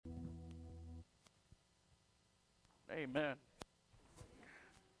Amen.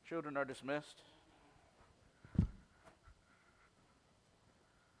 Children are dismissed.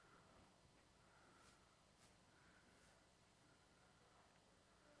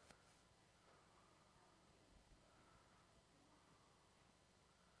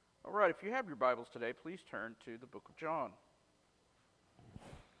 All right, if you have your Bibles today, please turn to the book of John.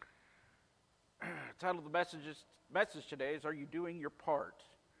 The title of the message today is, Are You Doing Your Part?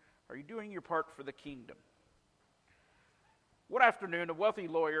 Are you doing your part for the kingdom? One afternoon, a wealthy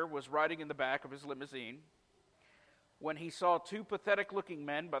lawyer was riding in the back of his limousine when he saw two pathetic-looking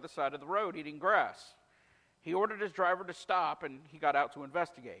men by the side of the road eating grass. He ordered his driver to stop, and he got out to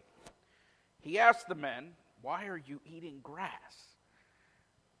investigate. He asked the men, "Why are you eating grass?"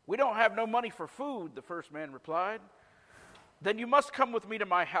 "We don't have no money for food," the first man replied. "Then you must come with me to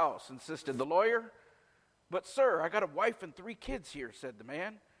my house," insisted the lawyer. "But, sir, I got a wife and 3 kids here," said the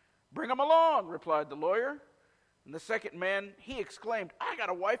man. "Bring them along," replied the lawyer. And the second man, he exclaimed, "I got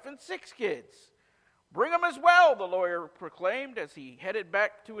a wife and 6 kids." "Bring them as well," the lawyer proclaimed as he headed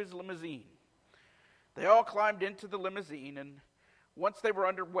back to his limousine. They all climbed into the limousine, and once they were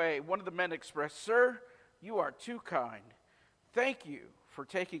underway, one of the men expressed, "Sir, you are too kind. Thank you for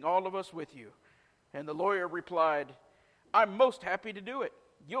taking all of us with you." And the lawyer replied, "I'm most happy to do it.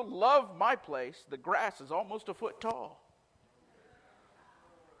 You'll love my place. The grass is almost a foot tall."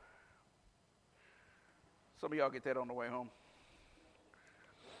 Some of y'all get that on the way home.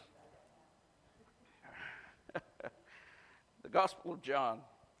 The Gospel of John.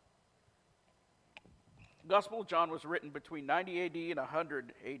 The Gospel of John was written between 90 AD and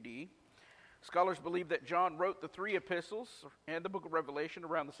 100 AD. Scholars believe that John wrote the 3 epistles and the book of Revelation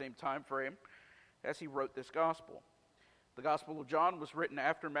around the same time frame as he wrote this gospel. The Gospel of John was written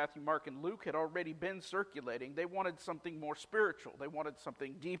after Matthew, Mark, and Luke had already been circulating. They wanted something more spiritual. They wanted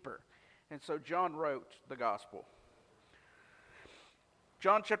something deeper. And so John wrote the gospel.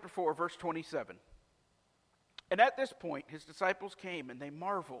 John chapter 4, verse 27. And at this point, his disciples came, and they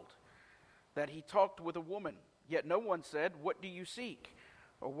marveled that he talked with a woman. Yet no one said, "What do you seek?"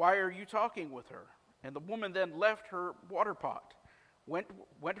 or "Why are you talking with her?" And the woman then left her water pot, went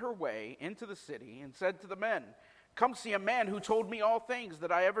her way into the city, and said to the men, "Come see a man who told me all things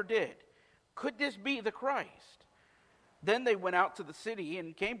that I ever did. Could this be the Christ?" Then they went out to the city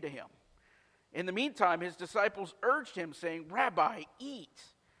and came to him. In the meantime, his disciples urged him, saying, "Rabbi,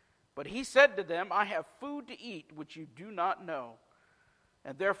 eat." But he said to them, "I have food to eat which you do not know."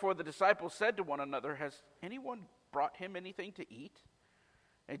 And therefore the disciples said to one another, "Has anyone brought him anything to eat?"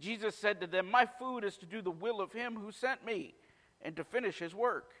 And Jesus said to them, "My food is to do the will of him who sent me, and to finish his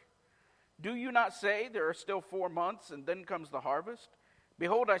work. Do you not say, 'There are still 4 months, and then comes the harvest'?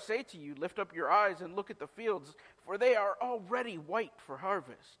 Behold, I say to you, lift up your eyes and look at the fields, for they are already white for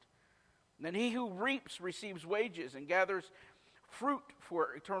harvest. And he who reaps receives wages and gathers fruit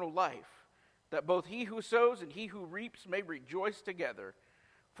for eternal life, that both he who sows and he who reaps may rejoice together.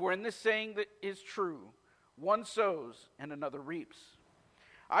 For in this saying that is true, one sows and another reaps.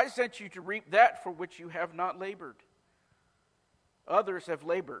 I sent you to reap that for which you have not labored. Others have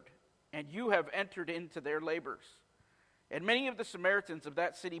labored, and you have entered into their labors." And many of the Samaritans of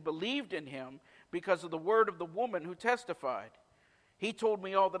that city believed in him because of the word of the woman who testified, "He told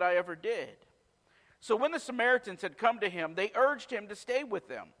me all that I ever did." So when the Samaritans had come to him, they urged him to stay with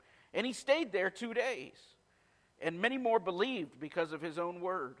them. And he stayed there 2 days. And many more believed because of his own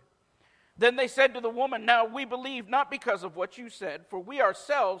word. Then they said to the woman, "Now we believe not because of what you said, for we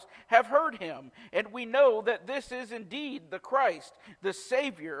ourselves have heard him, and we know that this is indeed the Christ, the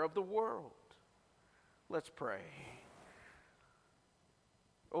Savior of the world." Let's pray.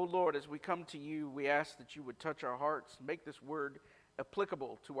 Oh Lord, as we come to you, we ask that you would touch our hearts, make this word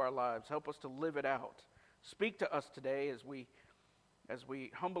applicable to our lives. Help us to live it out. Speak to us today as we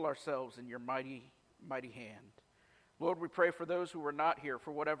humble ourselves in your mighty, mighty hand. Lord, we pray for those who are not here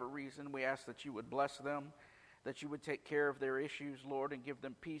for whatever reason. We ask that you would bless them, that you would take care of their issues, Lord, and give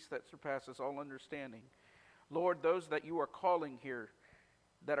them peace that surpasses all understanding. Lord, those that you are calling here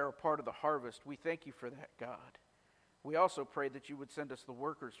that are a part of the harvest, we thank you for that, God. We also pray that you would send us the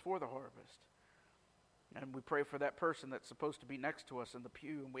workers for the harvest. And we pray for that person that's supposed to be next to us in the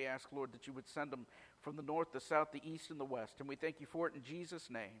pew. And we ask, Lord, that you would send them from the north, the south, the east, and the west. And we thank you for it in Jesus'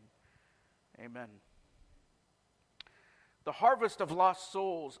 name. Amen. The harvest of lost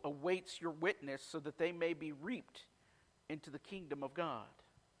souls awaits your witness so that they may be reaped into the kingdom of God.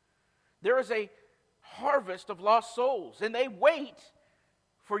 There is a harvest of lost souls, and they wait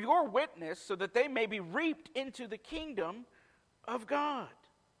for your witness so that they may be reaped into the kingdom of God.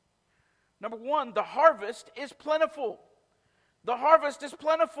 Number 1, the harvest is plentiful. The harvest is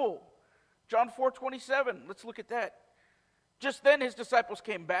plentiful. John 4:27, let's look at that. Just then his disciples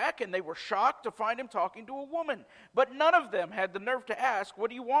came back, and they were shocked to find him talking to a woman. But none of them had the nerve to ask, "What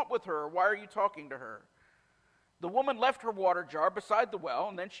do you want with her?" or "Why are you talking to her?" The woman left her water jar beside the well,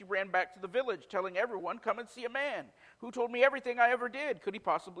 and then she ran back to the village, telling everyone, "Come and see a man who told me everything I ever did. Could he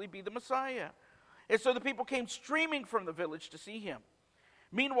possibly be the Messiah?" And so the people came streaming from the village to see him.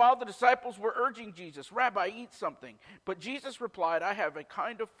 Meanwhile, the disciples were urging Jesus, "Rabbi, eat something." But Jesus replied, "I have a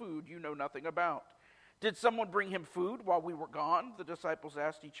kind of food you know nothing about." "Did someone bring him food while we were gone?" the disciples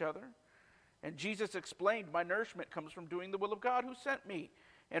asked each other. And Jesus explained, "My nourishment comes from doing the will of God who sent me,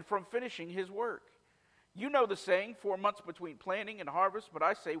 and from finishing his work. You know the saying, 4 months between planting and harvest, but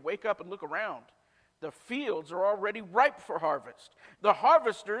I say, wake up and look around. The fields are already ripe for harvest. The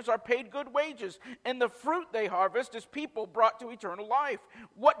harvesters are paid good wages, and the fruit they harvest is people brought to eternal life.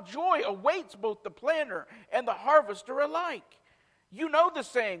 What joy awaits both the planter and the harvester alike. You know the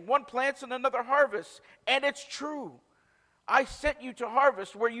saying, one plants and another harvests, and it's true. I sent you to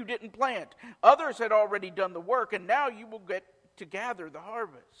harvest where you didn't plant. Others had already done the work, and now you will get to gather the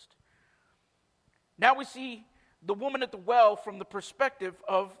harvest." Now we see the woman at the well from the perspective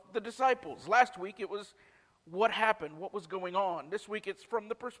of the disciples. Last week it was what happened, what was going on. This week it's from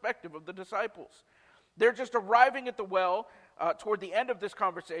the perspective of the disciples. They're just arriving at the well toward the end of this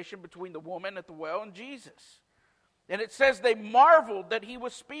conversation between the woman at the well and Jesus. And it says they marveled that he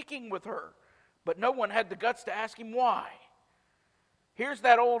was speaking with her, but no one had the guts to ask him why. Here's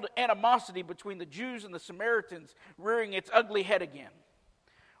that old animosity between the Jews and the Samaritans rearing its ugly head again.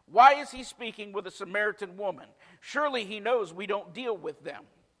 Why is he speaking with a Samaritan woman? Surely he knows we don't deal with them.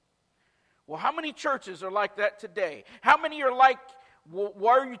 Well, how many churches are like that today? How many are like, well,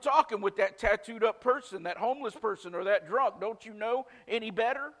 why are you talking with that tattooed up person, that homeless person, or that drunk? Don't you know any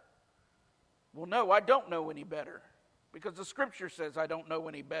better? Well, no, I don't know any better, because the scripture says I don't know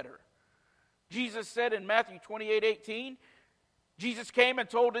any better. Jesus said in Matthew 28:18, Jesus came and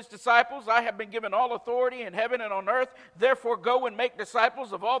told his disciples, "I have been given all authority in heaven and on earth. Therefore go and make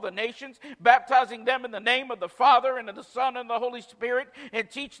disciples of all the nations, baptizing them in the name of the Father and of the Son and the Holy Spirit,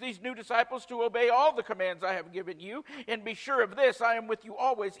 and teach these new disciples to obey all the commands I have given you. And be sure of this, I am with you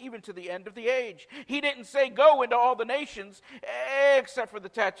always, even to the end of the age." He didn't say go into all the nations, except for the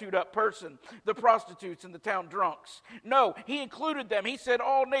tattooed up person, the prostitutes, and the town drunks. No, he included them. He said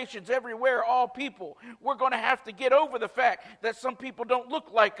all nations, everywhere, all people. We're going to have to get over the fact that some people don't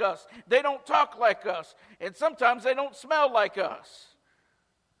look like us. They don't talk like us. And sometimes they don't smell like us.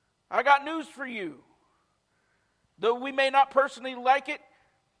 I got news for you. Though we may not personally like it,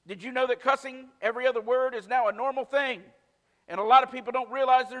 did you know that cussing every other word is now a normal thing? And a lot of people don't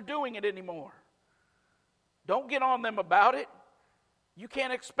realize they're doing it anymore. Don't get on them about it. You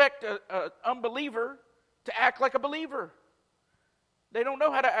can't expect an unbeliever to act like a believer. They don't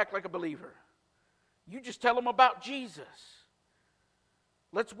know how to act like a believer. You just tell them about Jesus.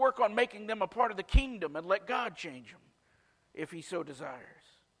 Let's work on making them a part of the kingdom and let God change them if he so desires.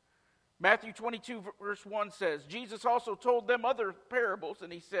 Matthew 22 verse 1 says, Jesus also told them other parables,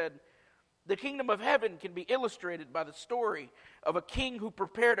 and he said, "The kingdom of heaven can be illustrated by the story of a king who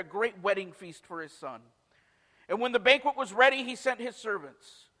prepared a great wedding feast for his son. And when the banquet was ready, he sent his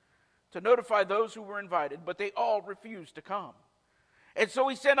servants to notify those who were invited, but they all refused to come. And so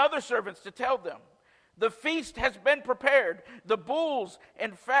he sent other servants to tell them, 'The feast has been prepared. The bulls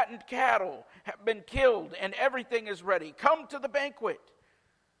and fattened cattle have been killed, and everything is ready. Come to the banquet.'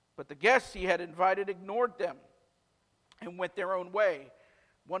 But the guests he had invited ignored them and went their own way,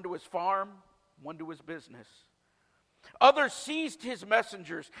 one to his farm, one to his business. Others seized his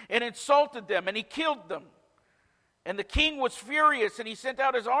messengers and insulted them, and he killed them. And the king was furious, and he sent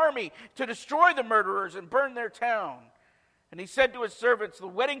out his army to destroy the murderers and burn their town. And he said to his servants, 'The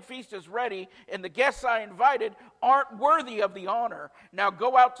wedding feast is ready, and the guests I invited aren't worthy of the honor. Now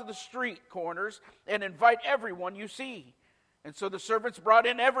go out to the street corners and invite everyone you see.' And so the servants brought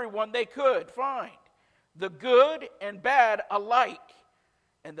in everyone they could find, the good and bad alike.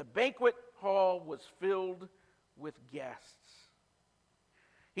 And the banquet hall was filled with guests.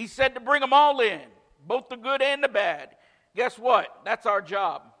 He said to bring them all in, both the good and the bad. Guess what? That's our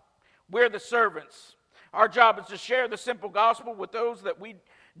job. We're the servants. Our job is to share the simple gospel with those that we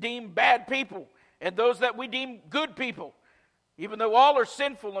deem bad people and those that we deem good people. Even though all are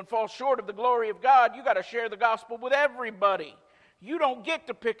sinful and fall short of the glory of God, you got to share the gospel with everybody. You don't get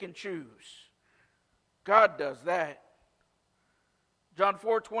to pick and choose. God does that. John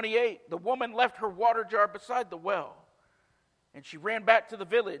 4:28, the woman left her water jar beside the well, and she ran back to the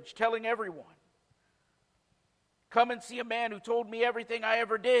village, telling everyone, 'Come and see a man who told me everything I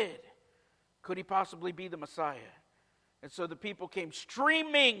ever did. Could he possibly be the Messiah?' And so the people came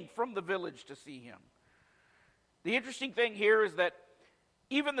streaming from the village to see him. The interesting thing here is that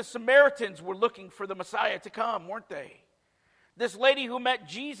even the Samaritans were looking for the Messiah to come, weren't they? This lady who met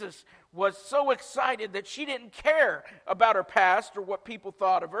Jesus was so excited that she didn't care about her past or what people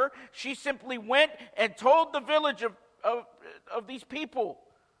thought of her. She simply went and told the village of these people.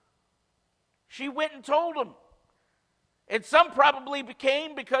 She went and told them. And some probably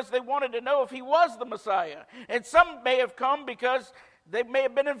came because they wanted to know if he was the Messiah. And some may have come because they may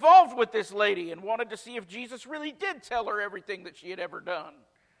have been involved with this lady and wanted to see if Jesus really did tell her everything that she had ever done,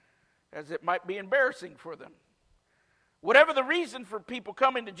 as it might be embarrassing for them. Whatever the reason for people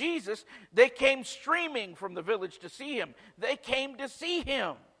coming to Jesus, they came streaming from the village to see him. They came to see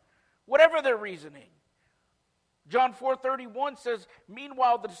him, whatever their reasoning. John 4:31 says,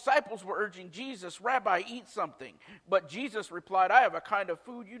 "Meanwhile the disciples were urging Jesus, 'Rabbi, eat something.' But Jesus replied, 'I have a kind of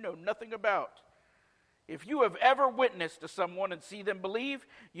food you know nothing about.'" If you have ever witnessed to someone and see them believe,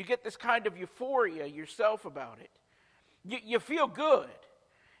 you get this kind of euphoria yourself about it. You feel good.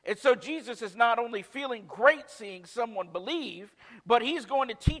 And so Jesus is not only feeling great seeing someone believe, but he's going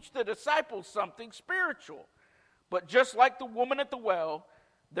to teach the disciples something spiritual. But just like the woman at the well,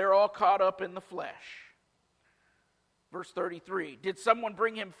 they're all caught up in the flesh. Verse 33, "Did someone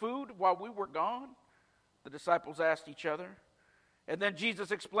bring him food while we were gone?" The disciples asked each other. And then Jesus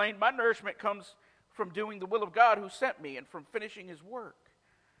explained, "My nourishment comes from doing the will of God who sent me and from finishing his work."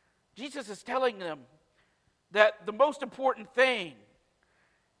 Jesus is telling them that the most important thing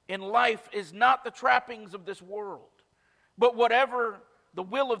in life is not the trappings of this world, but whatever the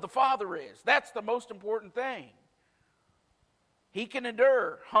will of the Father is. That's the most important thing. He can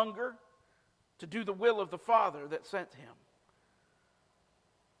endure hunger to do the will of the Father that sent him.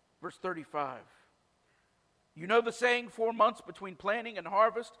 Verse 35. "You know the saying, 4 months between planting and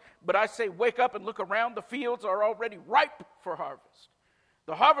harvest, but I say wake up and look around. The fields are already ripe for harvest.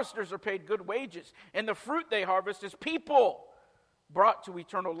 The harvesters are paid good wages, and the fruit they harvest is people brought to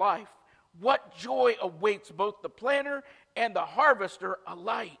eternal life. What joy awaits both the planter and the harvester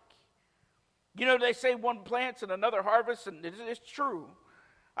alike." You know, they say one plants and another harvests, and it's true.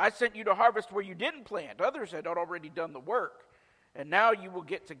 I sent you to harvest where you didn't plant. Others had already done the work, and now you will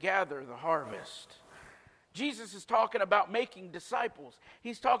get to gather the harvest. Jesus is talking about making disciples.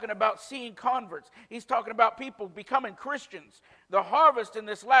 He's talking about seeing converts. He's talking about people becoming Christians. The harvest in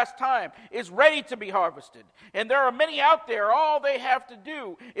this last time is ready to be harvested. And there are many out there. All they have to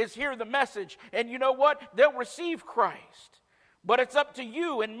do is hear the message. And you know what? They'll receive Christ. But it's up to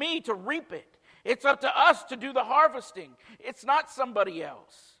you and me to reap it. It's up to us to do the harvesting. It's not somebody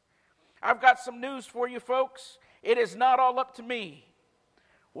else. I've got some news for you folks. It is not all up to me.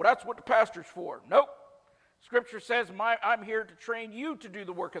 Well, that's what the pastor's for. Nope. Scripture says, I'm here to train you to do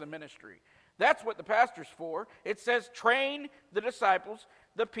the work of the ministry. That's what the pastor's for. It says, train the disciples,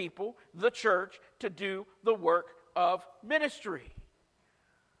 the people, the church, to do the work of ministry.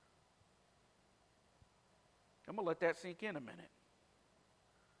 I'm going to let that sink in a minute.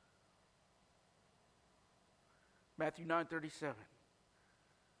 Matthew 9:37.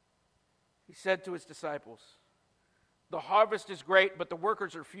 He said to his disciples, "The harvest is great, but the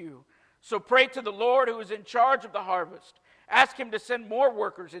workers are few. So pray to the Lord who is in charge of the harvest. Ask him to send more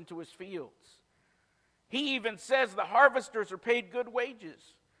workers into his fields." He even says the harvesters are paid good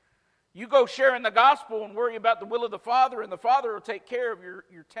wages. You go share in the gospel and worry about the will of the Father, and the Father will take care of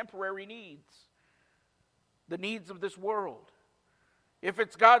your temporary needs, the needs of this world. If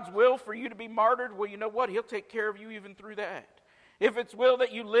it's God's will for you to be martyred, well, you know what? He'll take care of you even through that. If it's will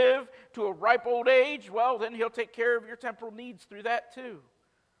that you live to a ripe old age, well, then he'll take care of your temporal needs through that too.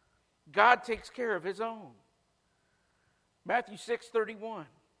 God takes care of his own. Matthew 6:31.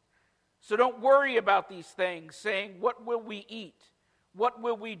 "So don't worry about these things, saying, 'What will we eat? What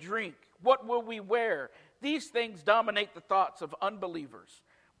will we drink? What will we wear?' These things dominate the thoughts of unbelievers.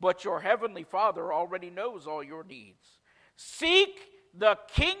 But your heavenly Father already knows all your needs. Seek the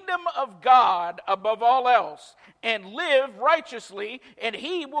kingdom of God above all else and live righteously, and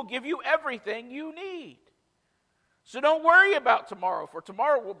he will give you everything you need." So don't worry about tomorrow, for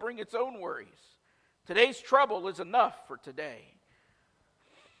tomorrow will bring its own worries. Today's trouble is enough for today.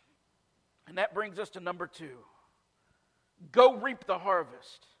 And that brings us to number 2. Go reap the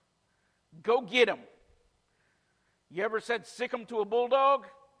harvest. Go get them. You ever said sick 'em to a bulldog?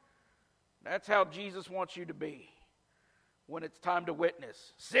 That's how Jesus wants you to be when it's time to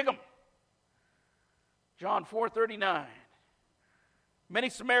witness. Sick 'em. John 4:39. Many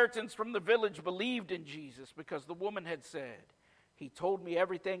Samaritans from the village believed in Jesus because the woman had said, "He told me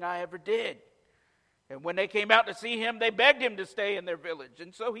everything I ever did." And when they came out to see him, they begged him to stay in their village.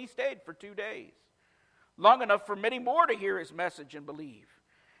 And so he stayed for 2 days. long enough for many more to hear his message and believe.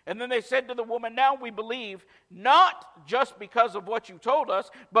 And then they said to the woman, now we believe, not just because of what you told us,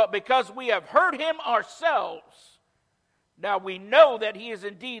 but because we have heard him ourselves. Now we know that he is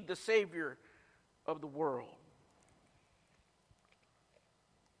indeed the Savior of the world.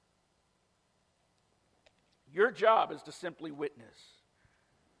 Your job is to simply witness.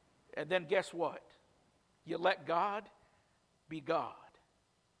 And then guess what? You let God be God.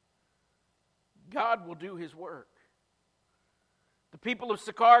 God will do his work. The people of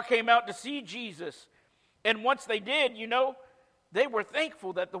Sychar came out to see Jesus. And once they did, they were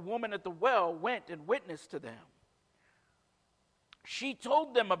thankful that the woman at the well went and witnessed to them. She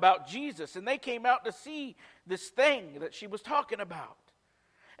told them about Jesus, and they came out to see this thing that she was talking about.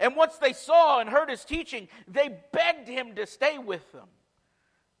 And once they saw and heard his teaching, they begged him to stay with them.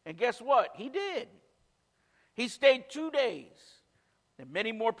 And guess what? He did. He stayed 2 days. And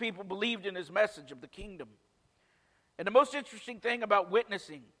many more people believed in his message of the kingdom. And the most interesting thing about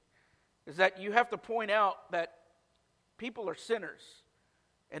witnessing is that you have to point out that people are sinners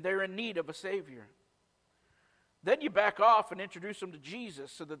and they're in need of a Savior. Then you back off and introduce them to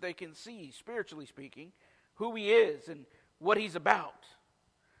Jesus so that they can see, spiritually speaking, who he is and what he's about.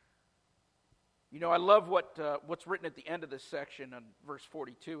 I love what's written at the end of this section on verse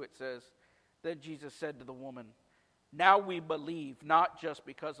 42. It says, then Jesus said to the woman, now we believe not just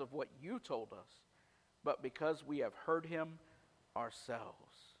because of what you told us, but because we have heard him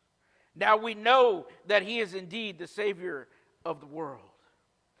ourselves. Now we know that he is indeed the Savior of the world.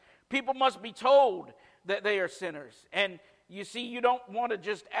 People must be told that they are sinners. And you see, you don't want to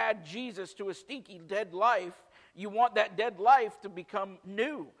just add Jesus to a stinky dead life. You want that dead life to become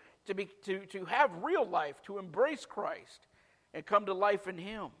new, to have real life, to embrace Christ and come to life in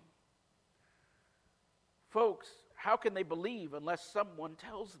him. Folks, how can they believe unless someone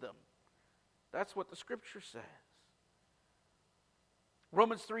tells them? That's what the scripture says.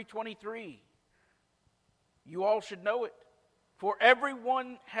 Romans 3:23. You all should know it. For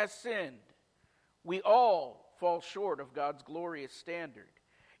everyone has sinned. We all fall short of God's glorious standard.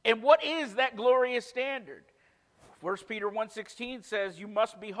 And what is that glorious standard? 1 Peter 1:16 says, you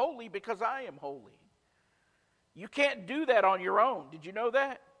must be holy because I am holy. You can't do that on your own. Did you know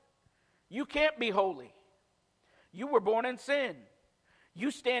that? You can't be holy. You were born in sin.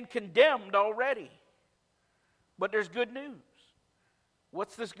 You stand condemned already. But there's good news.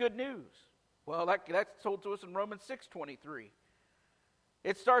 What's this good news? Well, that's told to us in Romans 6:23.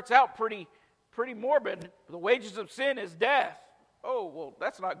 It starts out pretty morbid. The wages of sin is death. Oh, well,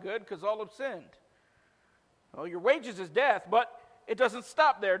 that's not good because all have sinned. Well, your wages is death, but it doesn't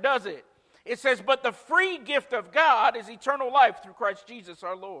stop there, does it? It says, but the free gift of God is eternal life through Christ Jesus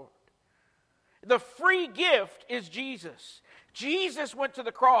our Lord. The free gift is Jesus. Jesus went to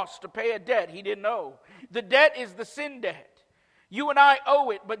the cross to pay a debt he didn't owe. The debt is the sin debt. You and I owe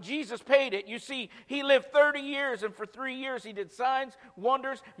it, but Jesus paid it. You see, he lived 30 years, and for 3 years he did signs,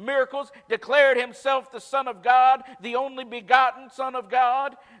 wonders, miracles, declared himself the Son of God, the only begotten Son of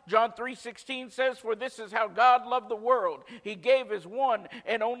God. John 3:16 says, for this is how God loved the world. He gave his one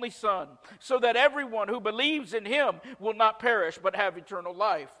and only Son, so that everyone who believes in him will not perish, but have eternal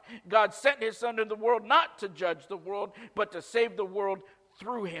life. God sent his Son into the world not to judge the world, but to save the world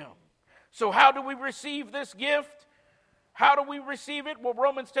through him. So how do we receive this gift? How do we receive it? Well,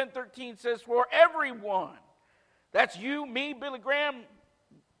 Romans 10:13 says, for everyone, that's you, me, Billy Graham,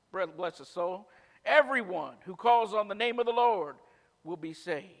 bless his soul, everyone who calls on the name of the Lord will be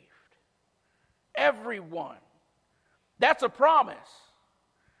saved. Everyone. That's a promise.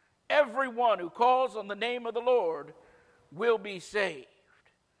 Everyone who calls on the name of the Lord will be saved.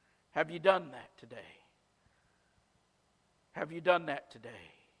 Have you done that today? Have you done that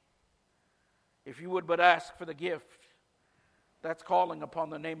today? If you would but ask for the gift, that's calling upon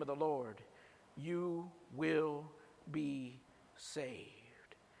the name of the Lord, you will be saved.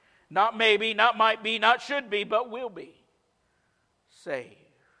 Not maybe, not might be, not should be, but will be saved.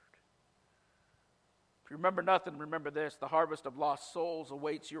 If you remember nothing, remember this: the harvest of lost souls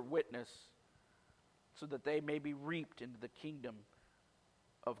awaits your witness so that they may be reaped into the kingdom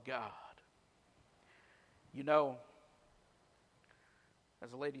of God. You know,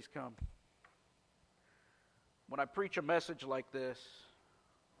 as the ladies come, when I preach a message like this,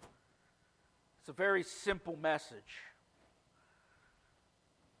 it's a very simple message.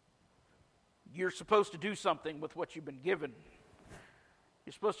 You're supposed to do something with what you've been given.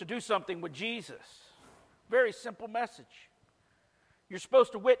 You're supposed to do something with Jesus. Very simple message. You're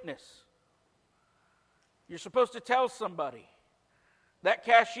supposed to witness. You're supposed to tell somebody. That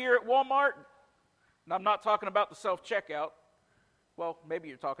cashier at Walmart, and I'm not talking about the self-checkout. Well, maybe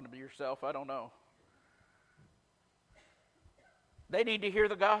you're talking to yourself, I don't know. They need to hear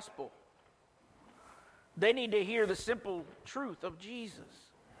the gospel. They need to hear the simple truth of Jesus.